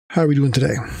How are we doing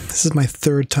today? This is my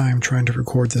third time trying to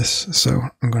record this, so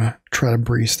I'm going to try to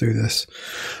breeze through this.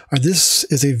 This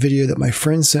is a video that my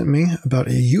friend sent me about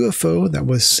a UFO that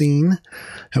was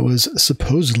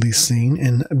supposedly seen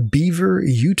in Beaver,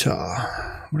 Utah.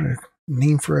 What a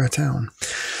name for a town.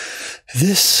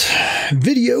 This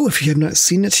video, if you have not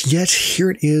seen it yet,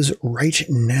 here it is right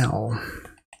now.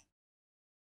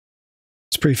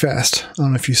 It's pretty fast. I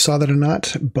don't know if you saw that or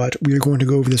not, but we are going to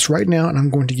go over this right now, and I'm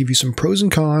going to give you some pros and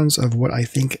cons of what I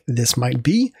think this might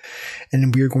be. And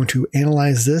then we are going to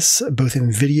analyze this both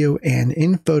in video and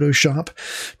in Photoshop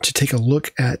to take a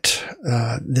look at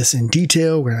this in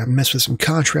detail. We're going to mess with some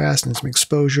contrast and some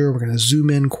exposure. We're going to zoom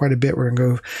in quite a bit. We're going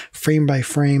to go frame by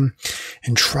frame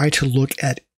and try to look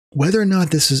at whether or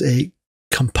not this is a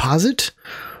composite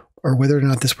or whether or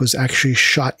not this was actually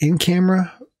shot in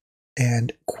camera,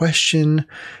 and question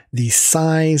the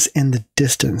size and the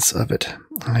distance of it.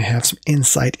 And I have some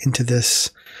insight into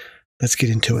this. Let's get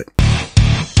into it.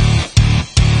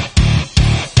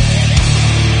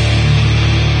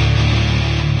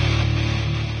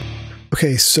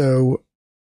 Okay, so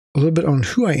a little bit on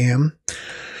who I am.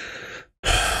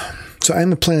 So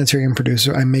I'm a planetarium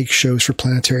producer. I make shows for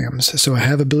planetariums. So I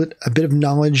have a bit of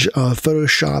knowledge of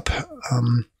Photoshop,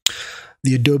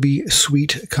 the Adobe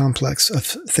suite complex of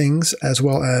things, as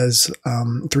well as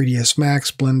 3ds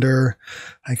Max, Blender.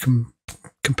 I can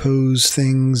compose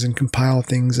things and compile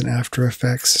things in After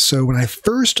Effects. So when I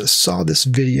first saw this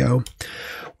video,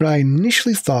 what I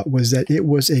initially thought was that it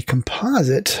was a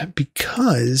composite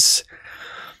because,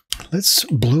 let's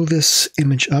blow this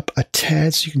image up a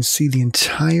tad so you can see the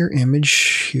entire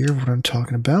image here, what I'm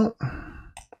talking about.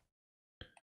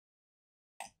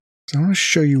 I want to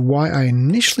show you why I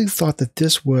initially thought that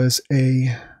this was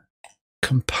a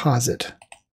composite.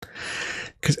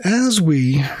 Because as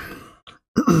we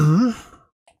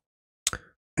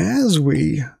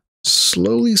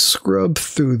slowly scrub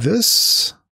through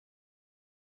this,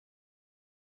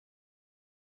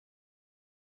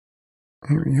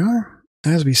 here we are.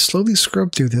 As we slowly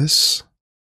scrub through this,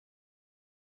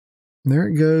 there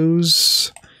it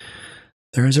goes.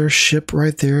 There's our ship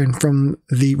right there. And from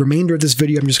the remainder of this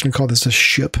video, I'm just going to call this a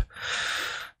ship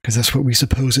because that's what we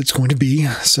suppose it's going to be.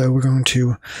 So we're going to...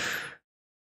 All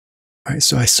right,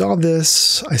 so I saw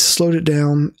this, I slowed it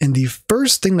down, and the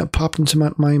first thing that popped into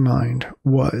my mind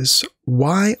was,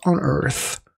 why on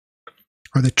earth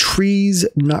are the trees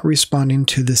not responding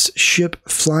to this ship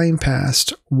flying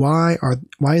past? Why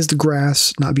is the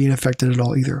grass not being affected at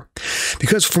all either?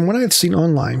 Because from what I've seen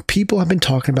online, people have been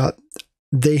talking about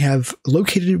they have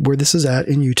located where this is at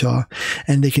in Utah,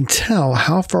 and they can tell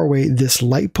how far away this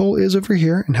light pole is over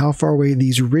here and how far away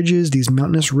these ridges, these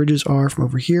mountainous ridges are from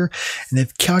over here. And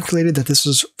they've calculated that this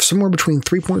is somewhere between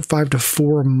 3.5 to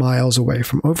 4 miles away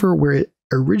from over where it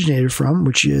originated from,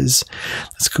 which is,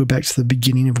 let's go back to the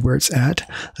beginning of where it's at.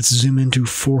 Let's zoom into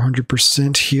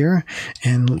 400% here,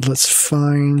 and let's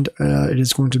find, it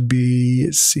is going to be,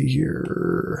 let's see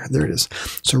here, there it is.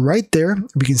 So right there,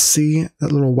 we can see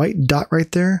that little white dot right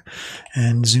there,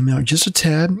 and zoom out just a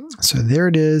tad. So there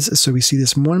it is. So we see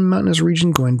this one mountainous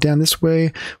region going down this way.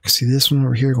 We can see this one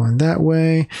over here going that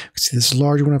way. We can see this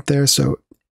large one up there. So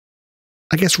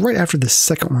I guess right after the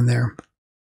second one there,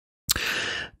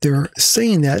 they're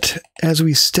saying that as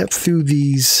we step through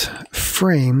these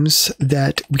frames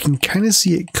that we can kind of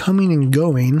see it coming and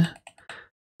going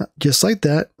just like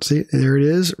that. See, there it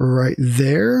is right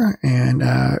there. And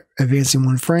advancing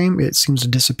one frame, it seems to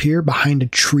disappear behind a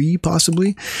tree possibly.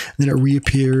 And then it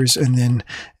reappears, and then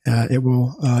it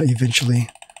will eventually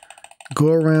go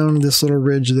around this little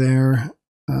ridge there,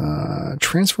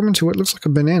 transform into what looks like a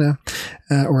banana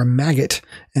or a maggot,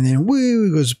 and then woo,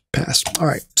 it goes past. All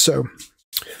right, so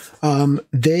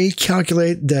they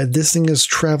calculate that this thing is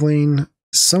traveling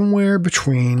somewhere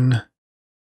between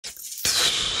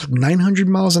 900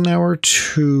 miles an hour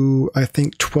to, I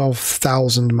think,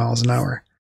 12,000 miles an hour.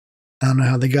 I don't know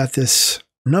how they got this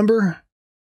number.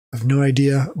 I have no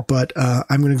idea, but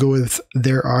I'm going to go with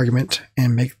their argument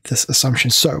and make this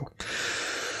assumption. So,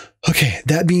 okay,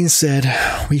 that being said,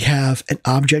 we have an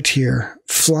object here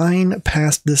flying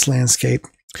past this landscape,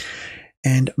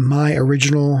 and my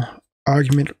original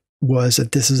argument was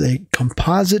that this is a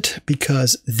composite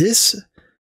because this,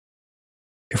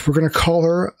 if we're going to call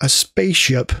her a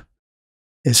spaceship,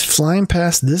 is flying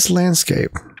past this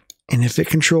landscape. And if it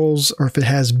controls, or if it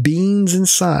has beams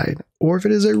inside, or if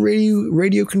it is a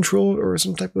radio controlled or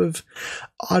some type of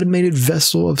automated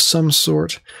vessel of some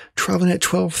sort traveling at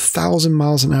 12,000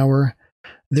 miles an hour,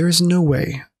 there is no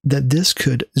way that this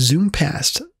could zoom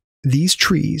past these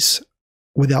trees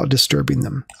without disturbing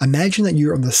them. Imagine that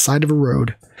you're on the side of a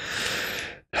road.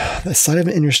 the side of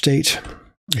an interstate,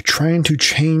 you're trying to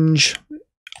change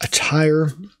a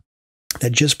tire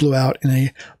that just blew out and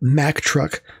a Mack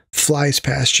truck flies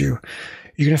past you.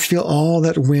 You're going to feel all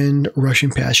that wind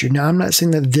rushing past you. Now, I'm not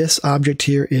saying that this object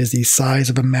here is the size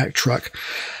of a Mack truck.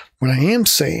 What I am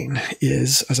saying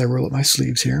is, as I roll up my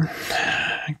sleeves here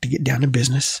to get down to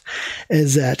business,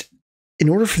 is that in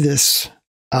order for this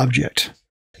object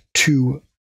to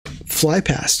fly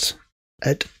past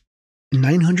at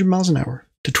 900 miles an hour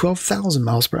to 12,000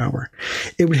 miles per hour,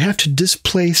 it would have to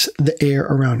displace the air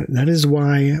around it. And that is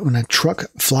why when a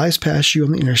truck flies past you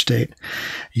on the interstate,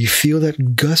 you feel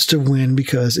that gust of wind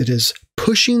because it is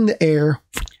pushing the air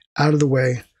out of the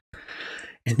way.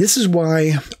 And this is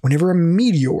why whenever a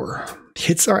meteor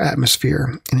hits our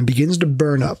atmosphere and it begins to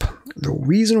burn up, the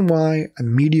reason why a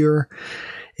meteor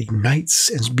ignites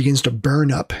and begins to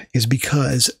burn up is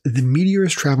because the meteor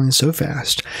is traveling so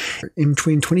fast, in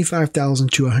between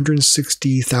 25,000 to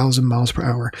 160,000 miles per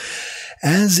hour.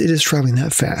 As it is traveling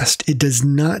that fast, it does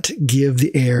not give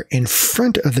the air in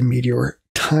front of the meteor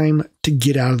time to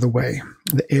get out of the way.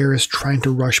 The air is trying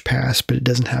to rush past, but it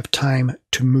doesn't have time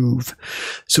to move.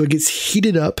 So it gets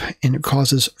heated up and it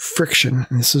causes friction.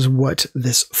 And this is what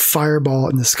this fireball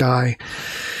in the sky,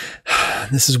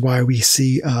 this is why we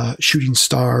see shooting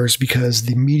stars, because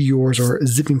the meteors are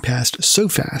zipping past so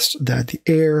fast that the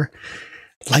air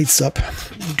lights up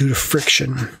due to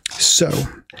friction. So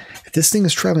if this thing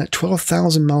is traveling at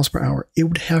 12,000 miles per hour, it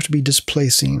would have to be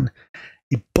displacing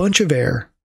a bunch of air,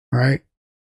 right?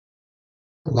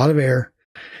 A lot of air,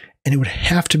 and it would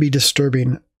have to be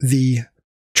disturbing the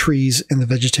trees and the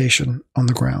vegetation on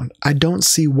the ground. I don't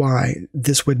see why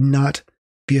this would not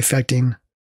be affecting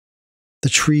the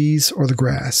trees or the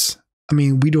grass. I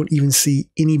mean, we don't even see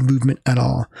any movement at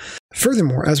all.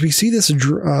 Furthermore, as we see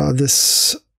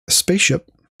this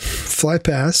spaceship fly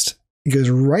past, it goes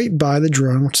right by the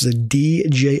drone, which is a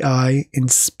DJI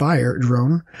Inspire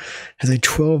drone, has a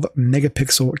 12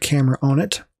 megapixel camera on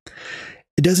it.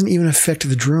 It doesn't even affect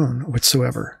the drone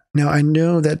whatsoever. Now, I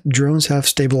know that drones have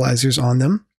stabilizers on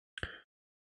them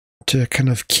to kind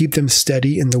of keep them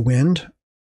steady in the wind,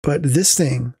 but this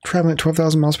thing, traveling at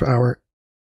 12,000 miles per hour,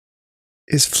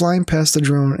 is flying past the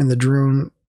drone, and the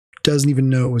drone doesn't even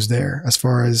know it was there as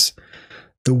far as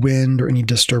the wind or any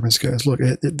disturbance goes. Look,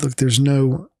 look,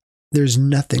 there's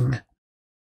nothing.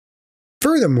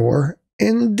 Furthermore,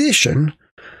 in addition,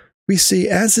 we see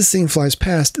as this thing flies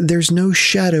past, there's no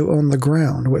shadow on the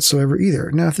ground whatsoever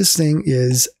either. Now, if this thing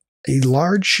is a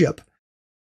large ship,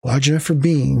 large enough for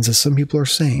beings, as some people are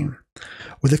saying,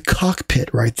 with a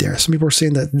cockpit right there, some people are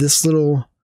saying that this little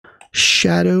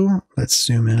shadow, let's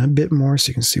zoom in a bit more so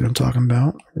you can see what I'm talking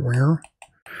about. Where?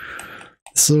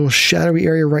 This little shadowy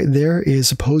area right there is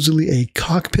supposedly a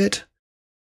cockpit.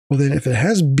 Well, then if it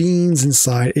has beams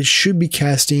inside, it should be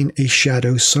casting a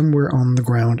shadow somewhere on the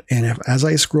ground. And as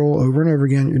I scroll over and over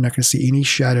again, you're not going to see any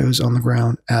shadows on the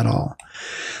ground at all.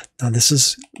 Now, this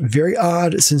is very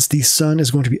odd since the sun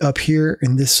is going to be up here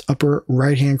in this upper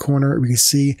right-hand corner. We can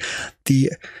see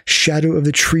the shadow of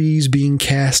the trees being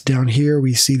cast down here.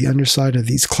 We see the underside of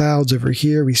these clouds over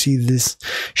here. We see this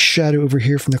shadow over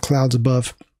here from the clouds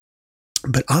above.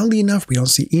 But oddly enough, we don't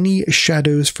see any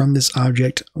shadows from this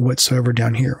object whatsoever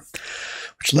down here,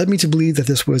 which led me to believe that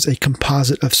this was a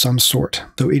composite of some sort,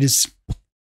 though it is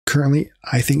currently,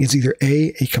 I think it's either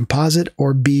A, a composite,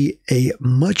 or B, a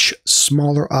much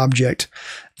smaller object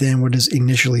than what is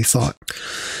initially thought.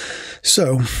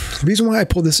 So the reason why I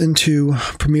pulled this into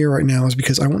Premiere right now is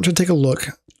because I want to take a look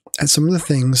at some of the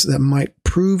things that might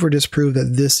prove or disprove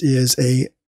that this is a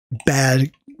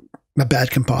bad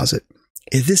composite.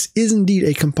 If this is indeed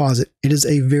a composite, it is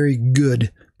a very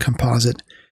good composite.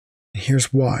 And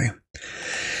here's why.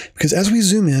 Because as we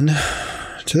zoom in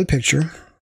to the picture,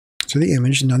 to the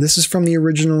image, now this is from the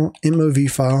original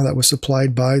MOV file that was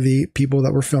supplied by the people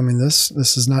that were filming this.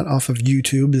 This is not off of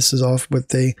YouTube. This is off what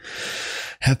they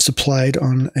have supplied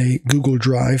on a Google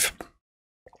Drive.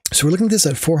 So we're looking at this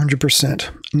at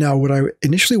 400%. Now, what I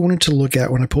initially wanted to look at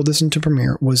when I pulled this into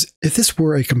Premiere was if this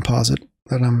were a composite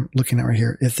that I'm looking at right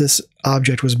here, if this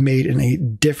object was made in a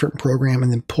different program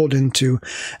and then pulled into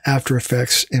After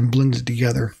Effects and blended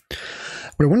together.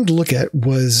 What I wanted to look at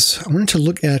was, I wanted to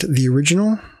look at the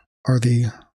original, or the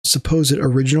supposed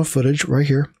original footage right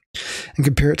here, and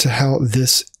compare it to how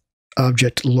this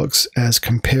object looks as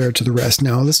compared to the rest.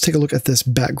 Now, let's take a look at this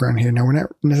background here. Now, we're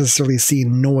not necessarily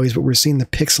seeing noise, but we're seeing the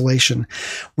pixelation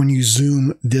when you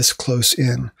zoom this close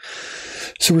in.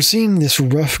 So we're seeing this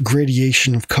rough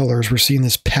gradation of colors. We're seeing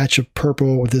this patch of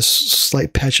purple with this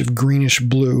slight patch of greenish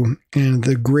blue, and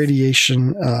the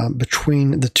gradation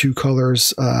between the two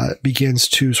colors begins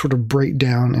to sort of break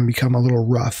down and become a little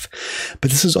rough.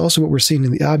 But this is also what we're seeing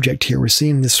in the object here. We're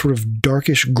seeing this sort of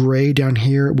darkish gray down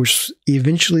here, which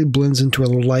eventually blends into a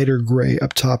lighter gray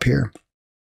up top here.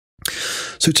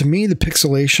 So to me, the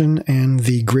pixelation and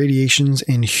the gradations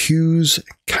and hues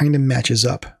kind of matches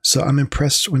up. So I'm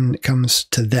impressed when it comes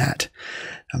to that.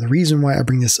 Now, the reason why I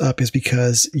bring this up is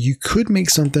because you could make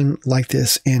something like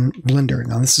this in Blender.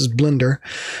 Now, this is Blender.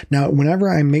 Now, whenever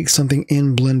I make something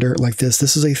in Blender like this,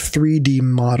 this is a 3D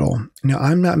model. Now,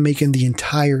 I'm not making the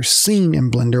entire scene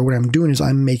in Blender. What I'm doing is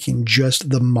I'm making just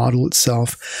the model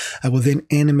itself. I will then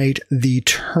animate the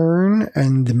turn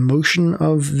and the motion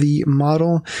of the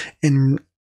model in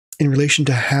relation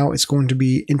to how it's going to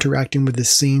be interacting with the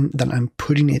scene that I'm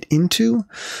putting it into.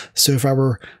 So if I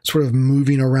were sort of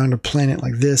moving around a planet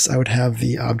like this, I would have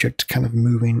the object kind of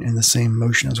moving in the same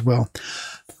motion as well.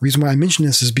 The reason why I mention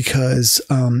this is because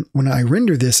when I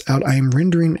render this out, I am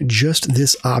rendering just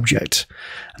this object.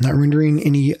 I'm not rendering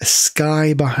any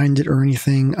sky behind it or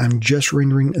anything. I'm just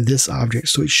rendering this object.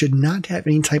 So it should not have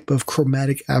any type of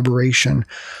chromatic aberration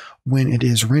when it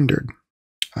is rendered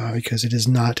because it is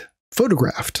not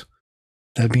photographed.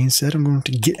 That being said, I'm going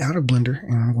to get out of Blender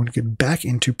and I'm going to get back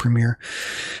into Premiere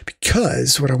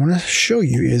because what I want to show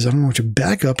you is I'm going to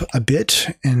back up a bit.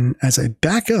 And as I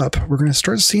back up, we're going to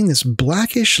start seeing this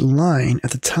blackish line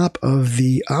at the top of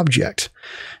the object.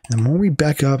 And the more we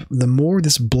back up, the more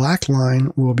this black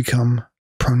line will become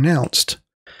pronounced.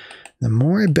 The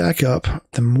more I back up,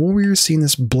 the more we are seeing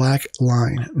this black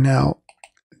line. Now,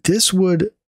 this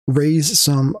would raise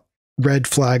some red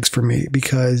flags for me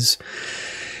because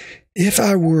if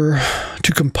I were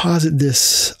to composite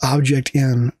this object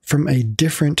in from a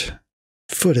different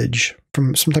footage,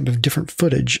 from some type of different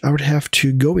footage, I would have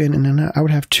to go in and then I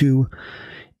would have to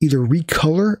either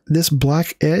recolor this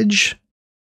black edge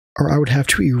or I would have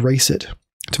to erase it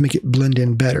to make it blend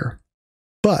in better.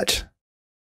 But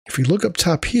if we look up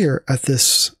top here at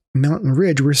this mountain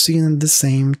ridge, we're seeing the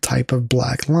same type of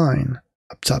black line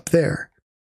up top there.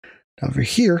 Over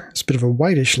here, it's a bit of a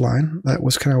whitish line. That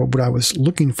was kind of what I was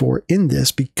looking for in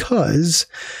this because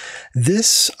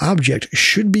this object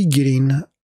should be getting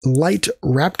light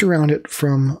wrapped around it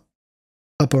from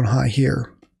up on high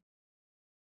here.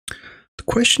 The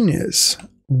question is,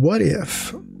 what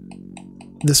if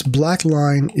this black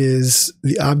line is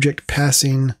the object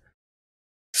passing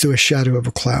through a shadow of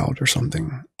a cloud or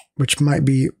something, which might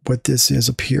be what this is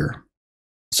up here.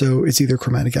 So it's either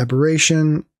chromatic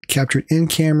aberration, captured in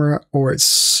camera, or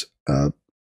it's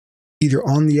either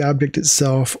on the object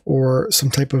itself or some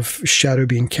type of shadow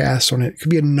being cast on it. It could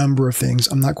be a number of things.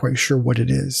 I'm not quite sure what it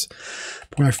is.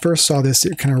 But when I first saw this,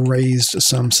 it kind of raised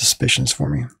some suspicions for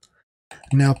me.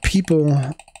 Now,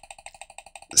 people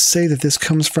say that this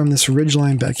comes from this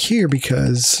ridgeline back here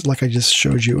because, like I just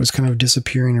showed you, it was kind of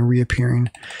disappearing and reappearing.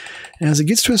 And as it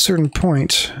gets to a certain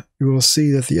point, you will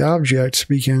see that the object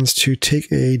begins to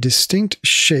take a distinct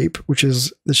shape, which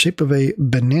is the shape of a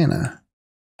banana.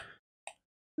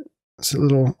 It's a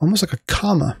little, almost like a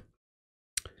comma.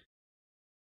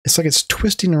 It's like it's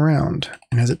twisting around.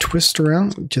 And as it twists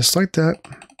around, just like that,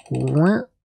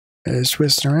 it's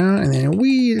twisting around, and then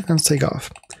it's going to take off.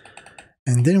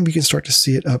 And then we can start to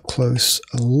see it up close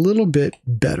a little bit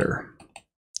better.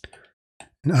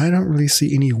 And I don't really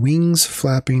see any wings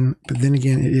flapping, but then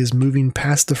again, it is moving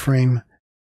past the frame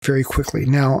very quickly.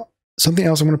 Now, something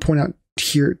else I want to point out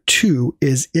here too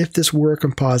is if this were a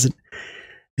composite,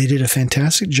 they did a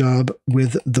fantastic job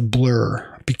with the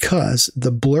blur because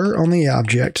the blur on the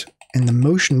object and the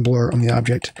motion blur on the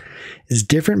object is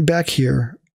different back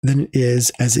here than it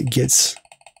is as it gets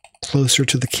closer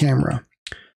to the camera.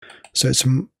 So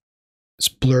it's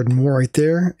blurred more right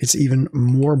there. It's even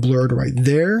more blurred right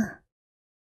there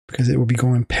because it will be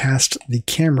going past the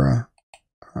camera.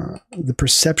 The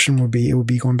perception will be, it will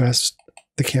be going past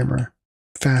the camera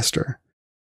faster.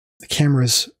 The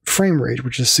camera's frame rate,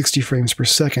 which is 60 frames per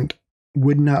second,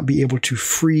 would not be able to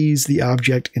freeze the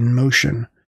object in motion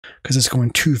because it's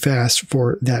going too fast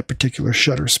for that particular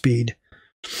shutter speed.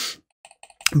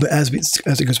 But as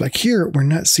it goes back here, we're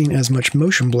not seeing as much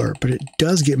motion blur, but it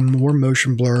does get more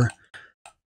motion blur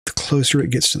the closer it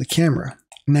gets to the camera.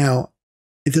 Now,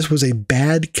 if this was a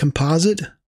bad composite,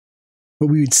 what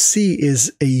we would see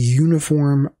is a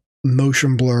uniform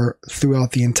motion blur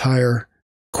throughout the entire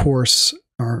course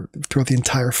or throughout the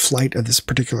entire flight of this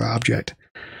particular object,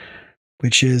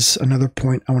 which is another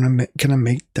point I want to kind of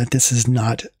make, that this is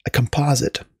not a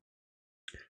composite.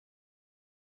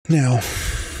 Now,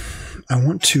 I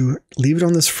want to leave it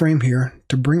on this frame here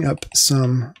to bring up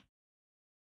some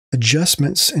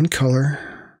adjustments in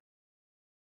color.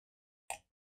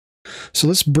 So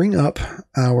let's bring up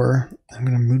our, I'm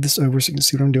going to move this over so you can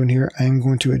see what I'm doing here. I am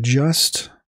going to adjust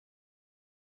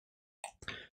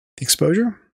the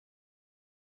exposure.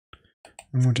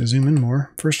 I want to zoom in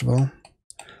more, first of all.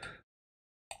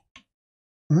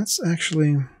 Let's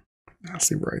actually, let's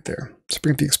see right there. Let's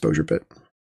bring up the exposure bit.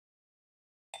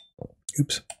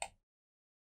 Oops.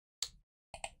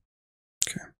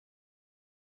 Okay.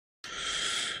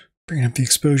 Bring up the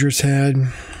exposure tab.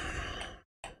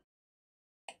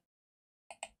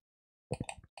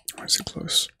 Why is it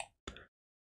close?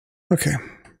 Okay.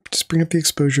 Just bring up the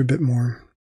exposure a bit more.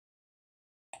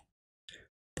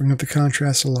 Bring up the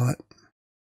contrast a lot.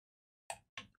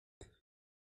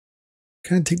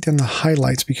 Kind of take down the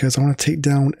highlights because I want to take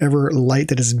down whatever light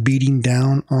that is beating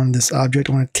down on this object.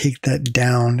 I want to take that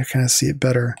down to kind of see it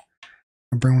better.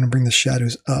 I want to bring the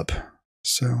shadows up.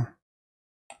 So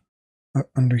up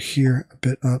under here, a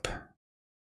bit up.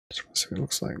 Just want to see what it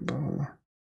looks like. All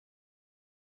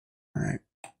right.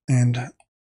 And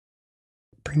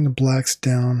bring the blacks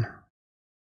down.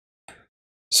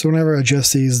 So whenever I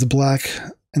adjust these, the black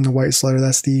and the white slider,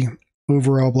 that's the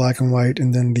overall black and white,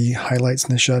 and then the highlights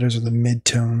and the shadows are the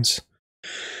mid-tones.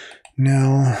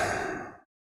 Now,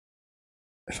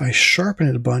 if I sharpen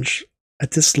it a bunch,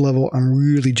 at this level, I'm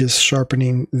really just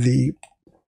sharpening the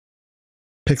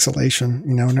pixelation.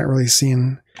 You know, not really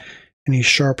seeing any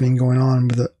sharpening going on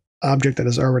with the object that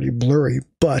is already blurry,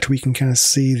 but we can kind of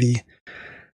see the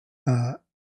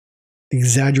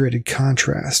exaggerated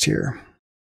contrast here,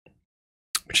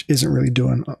 which isn't really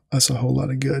doing us a whole lot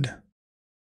of good.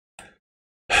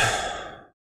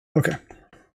 Okay.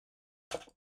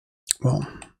 Well,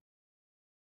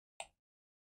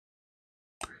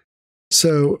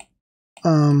 so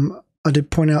I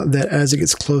did point out that as it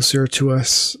gets closer to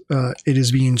us, it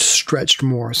is being stretched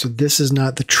more. So this is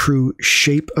not the true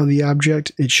shape of the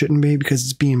object. It shouldn't be because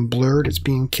it's being blurred. It's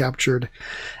being captured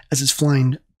as it's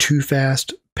flying too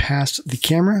fast past the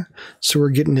camera. So we're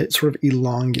getting it sort of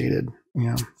elongated, you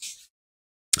know.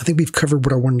 I think we've covered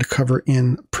what I wanted to cover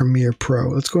in Premiere Pro.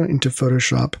 Let's go into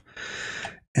Photoshop,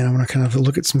 and I want to kind of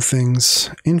look at some things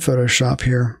in Photoshop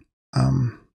here.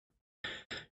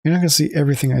 You're not going to see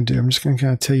everything I do. I'm just going to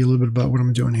kind of tell you a little bit about what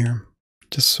I'm doing here,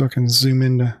 just so I can zoom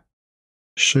in to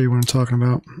show you what I'm talking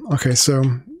about. Okay, so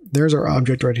there's our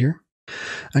object right here.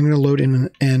 I'm going to load in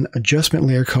an adjustment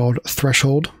layer called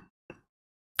Threshold.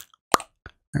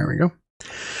 There we go.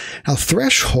 Now,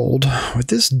 threshold, what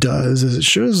this does is it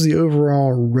shows the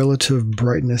overall relative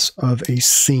brightness of a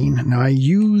scene. Now, I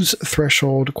use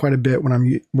threshold quite a bit when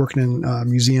I'm working in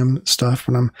museum stuff,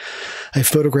 when I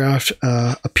photographed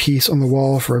a piece on the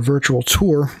wall for a virtual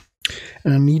tour,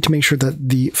 and I need to make sure that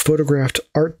the photographed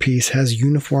art piece has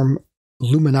uniform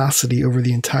luminosity over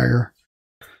the entire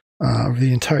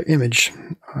image.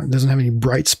 It doesn't have any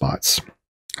bright spots.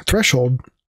 Threshold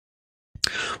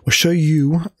will show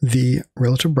you the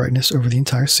relative brightness over the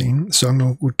entire scene. So I'm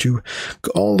going to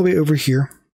go all the way over here,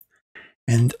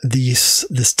 and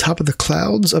this top of the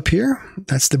clouds up here,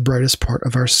 that's the brightest part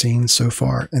of our scene so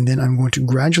far. And then I'm going to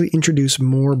gradually introduce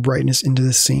more brightness into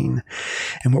the scene.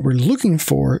 And what we're looking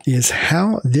for is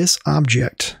how this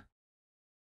object,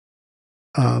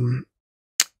 how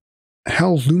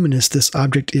luminous this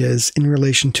object is in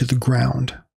relation to the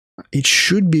ground. It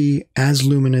should be as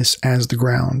luminous as the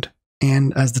ground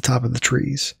and as the top of the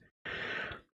trees.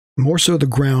 More so the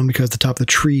ground, because the top of the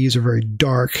trees are very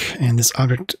dark and this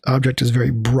object is very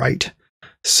bright.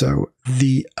 So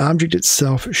the object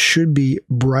itself should be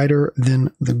brighter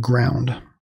than the ground.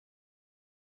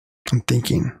 I'm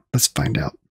thinking. Let's find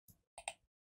out.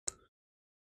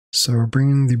 So we're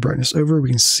bringing the brightness over. We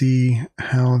can see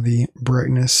how the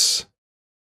brightness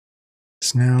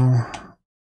is now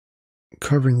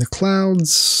covering the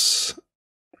clouds.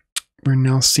 We're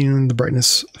now seeing the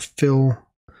brightness fill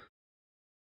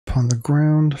upon the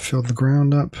ground, fill the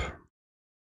ground up.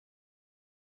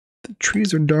 The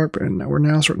trees are dark, but we're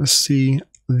now starting to see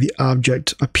the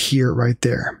object appear right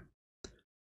there.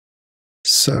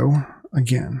 So,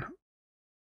 again,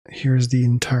 here's the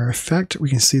entire effect.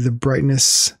 We can see the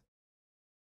brightness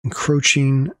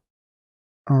encroaching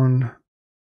on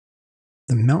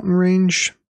the mountain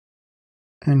range.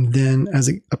 And then as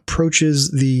it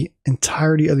approaches the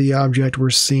entirety of the object,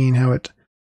 we're seeing how it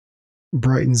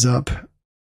brightens up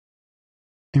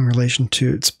in relation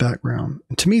to its background.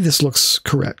 And to me, this looks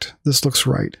correct. This looks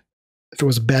right. If it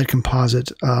was a bad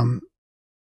composite,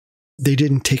 they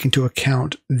didn't take into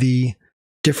account the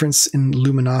difference in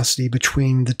luminosity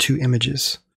between the two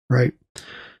images, right?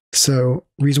 So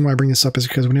reason why I bring this up is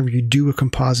because whenever you do a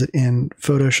composite in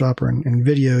Photoshop or in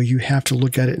video, you have to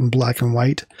look at it in black and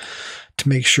white to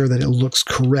make sure that it looks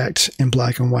correct in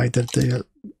black and white, that the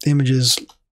images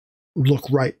look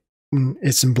right when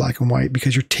it's in black and white,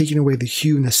 because you're taking away the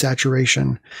hue and the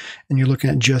saturation and you're looking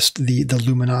at just the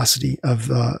luminosity of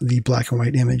the black and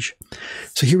white image.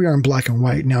 So here we are in black and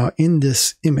white. Now in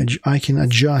this image, I can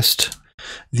adjust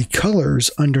the colors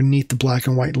underneath the black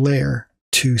and white layer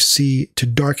to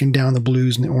darken down the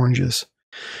blues and the oranges.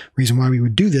 Reason why we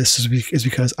would do this is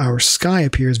because our sky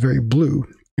appears very blue,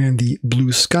 and the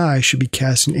blue sky should be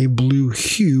casting a blue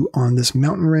hue on this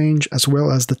mountain range as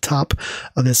well as the top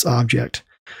of this object.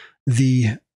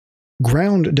 The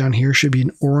ground down here should be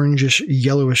an orangish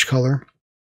yellowish color,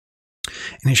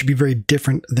 and it should be very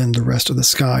different than the rest of the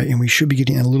sky, and we should be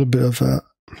getting a little bit of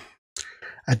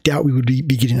I doubt we would be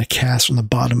getting a cast on the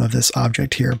bottom of this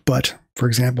object here. But for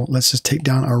example, let's just take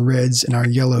down our reds and our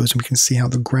yellows, and we can see how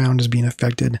the ground is being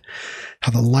affected,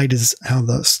 how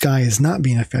the sky is not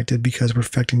being affected because we're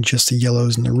affecting just the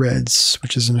yellows and the reds,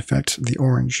 which is in effect the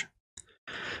orange.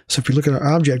 So if we look at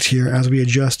our object here, as we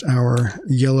adjust our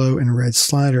yellow and red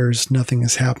sliders, nothing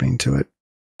is happening to it,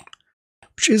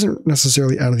 which isn't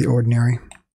necessarily out of the ordinary.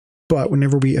 But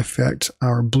whenever we affect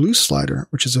our blue slider,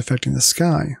 which is affecting the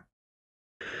sky,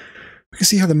 we can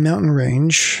see how the mountain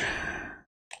range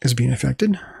is being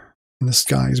affected and the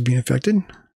sky is being affected,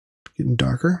 getting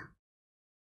darker.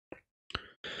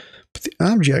 But the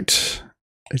object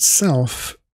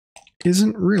itself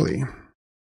isn't really.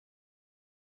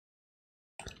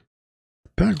 The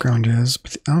background is,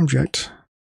 but the object,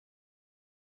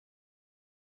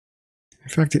 in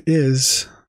fact, it is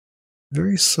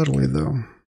very subtly though.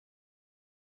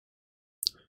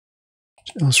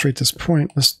 To illustrate this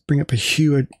point, let's bring up a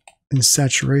hue and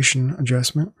saturation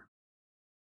adjustment.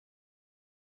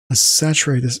 Let's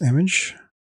saturate this image.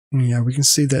 And yeah, we can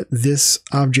see that this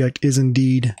object is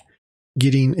indeed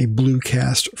getting a blue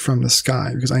cast from the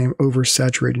sky because I am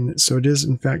oversaturating it. So it is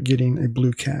in fact getting a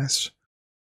blue cast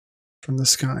from the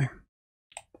sky,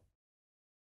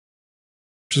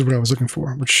 which is what I was looking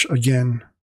for, which again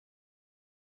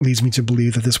leads me to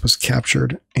believe that this was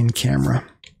captured in camera.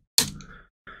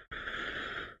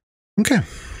 Okay,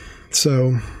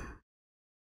 so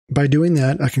by doing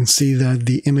that, I can see that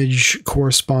the image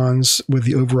corresponds with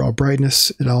the overall brightness.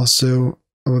 It also,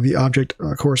 or the object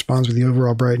corresponds with the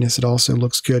overall brightness. It also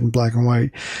looks good in black and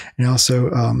white. And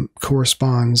also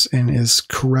corresponds and is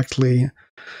correctly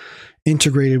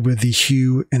integrated with the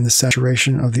hue and the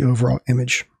saturation of the overall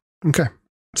image. Okay,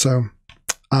 so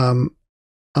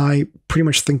I pretty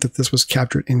much think that this was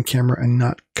captured in camera and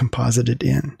not composited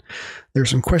in. There are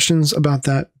some questions about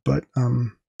that, but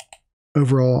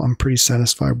overall, I'm pretty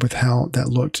satisfied with how that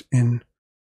looked in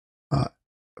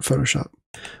Photoshop.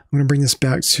 I'm going to bring this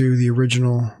back to the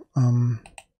original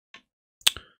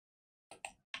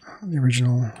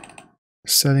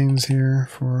settings here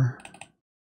for.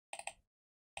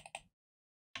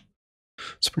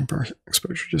 Let's bring our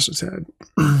exposure just a tad,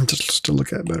 just to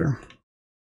look at better.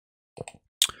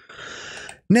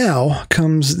 Now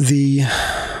comes the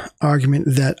argument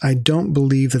that I don't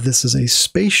believe that this is a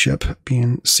spaceship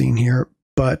being seen here,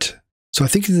 but so I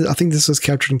think this is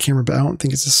captured in camera, but I don't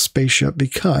think it's a spaceship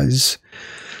because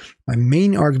my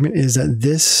main argument is that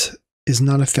this is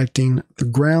not affecting the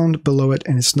ground below it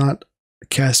and it's not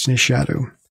casting a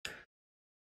shadow.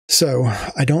 So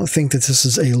I don't think that this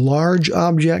is a large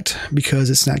object because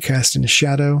it's not casting a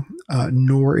shadow,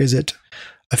 nor is it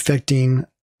affecting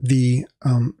the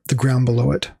ground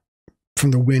below it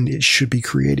from the wind it should be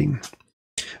creating.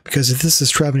 Because if this is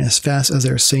traveling as fast as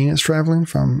they're saying it's traveling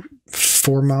from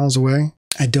 4 miles away,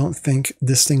 I don't think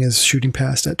this thing is shooting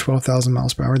past at 12,000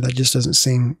 miles per hour. That just doesn't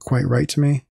seem quite right to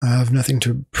me. I have nothing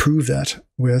to prove that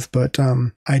with, but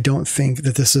I don't think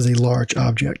that this is a large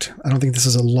object. I don't think this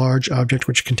is a large object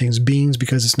which contains beams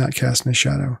because it's not casting a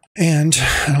shadow. And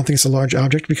I don't think it's a large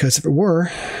object because if it were,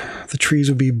 the trees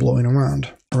would be blowing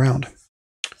around.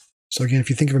 So again, if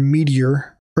you think of a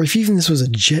meteor, or if even this was a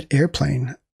jet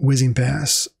airplane whizzing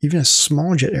past, even a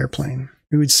small jet airplane,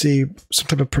 we would see some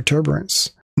type of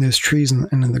protuberance in those trees and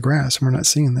in the grass, and we're not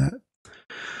seeing that.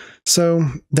 So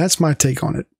that's my take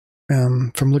on it.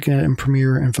 From looking at it in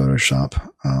Premiere and Photoshop,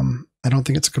 I don't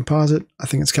think it's a composite. I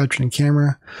think it's captured in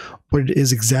camera. What it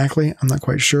is exactly, I'm not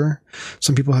quite sure.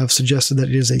 Some people have suggested that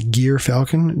it is a Gyr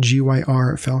falcon,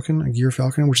 G-Y-R falcon, a Gyr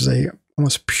falcon, which is a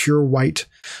almost pure white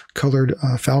colored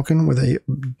falcon with a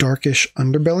darkish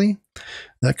underbelly.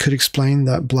 That could explain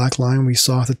that black line we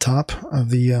saw at the top of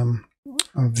the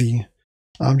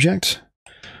object.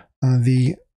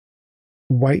 The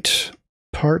white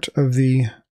part of the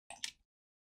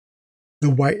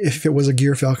white, if it was a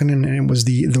Gear Falcon and it was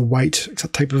the white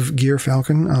type of Gear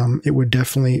Falcon, it would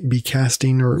definitely be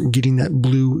casting or getting that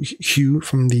blue hue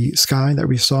from the sky that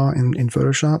we saw in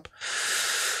Photoshop.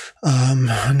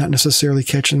 Not necessarily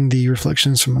catching the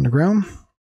reflections from on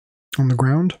the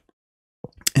ground,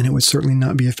 and it would certainly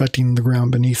not be affecting the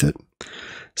ground beneath it.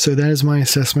 So that is my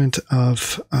assessment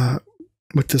of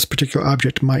what this particular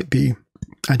object might be.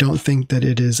 I don't think that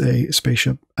it is a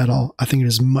spaceship at all. I think it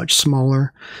is much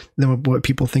smaller than what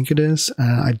people think it is.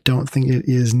 I don't think it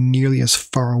is nearly as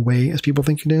far away as people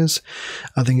think it is.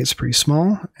 I think it's pretty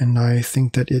small, and I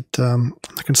think that it, I'm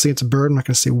not going to say it's a bird, I'm not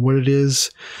going to say what it is,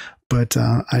 but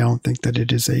I don't think that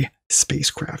it is a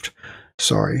spacecraft.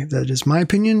 Sorry, that is my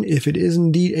opinion. If it is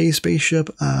indeed a spaceship,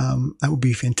 that would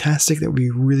be fantastic. That would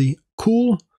be really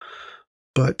cool,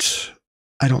 but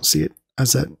I don't see it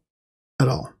as that at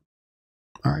all.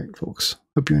 All right, folks,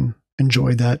 hope you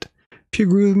enjoyed that. If you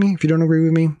agree with me, if you don't agree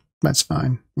with me, that's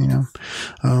fine. You know,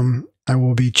 I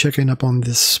will be checking up on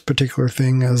this particular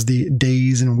thing as the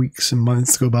days and weeks and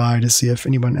months go by to see if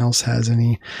anyone else has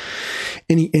any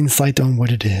insight on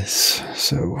what it is.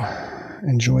 So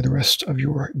enjoy the rest of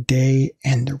your day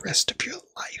and the rest of your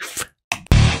life.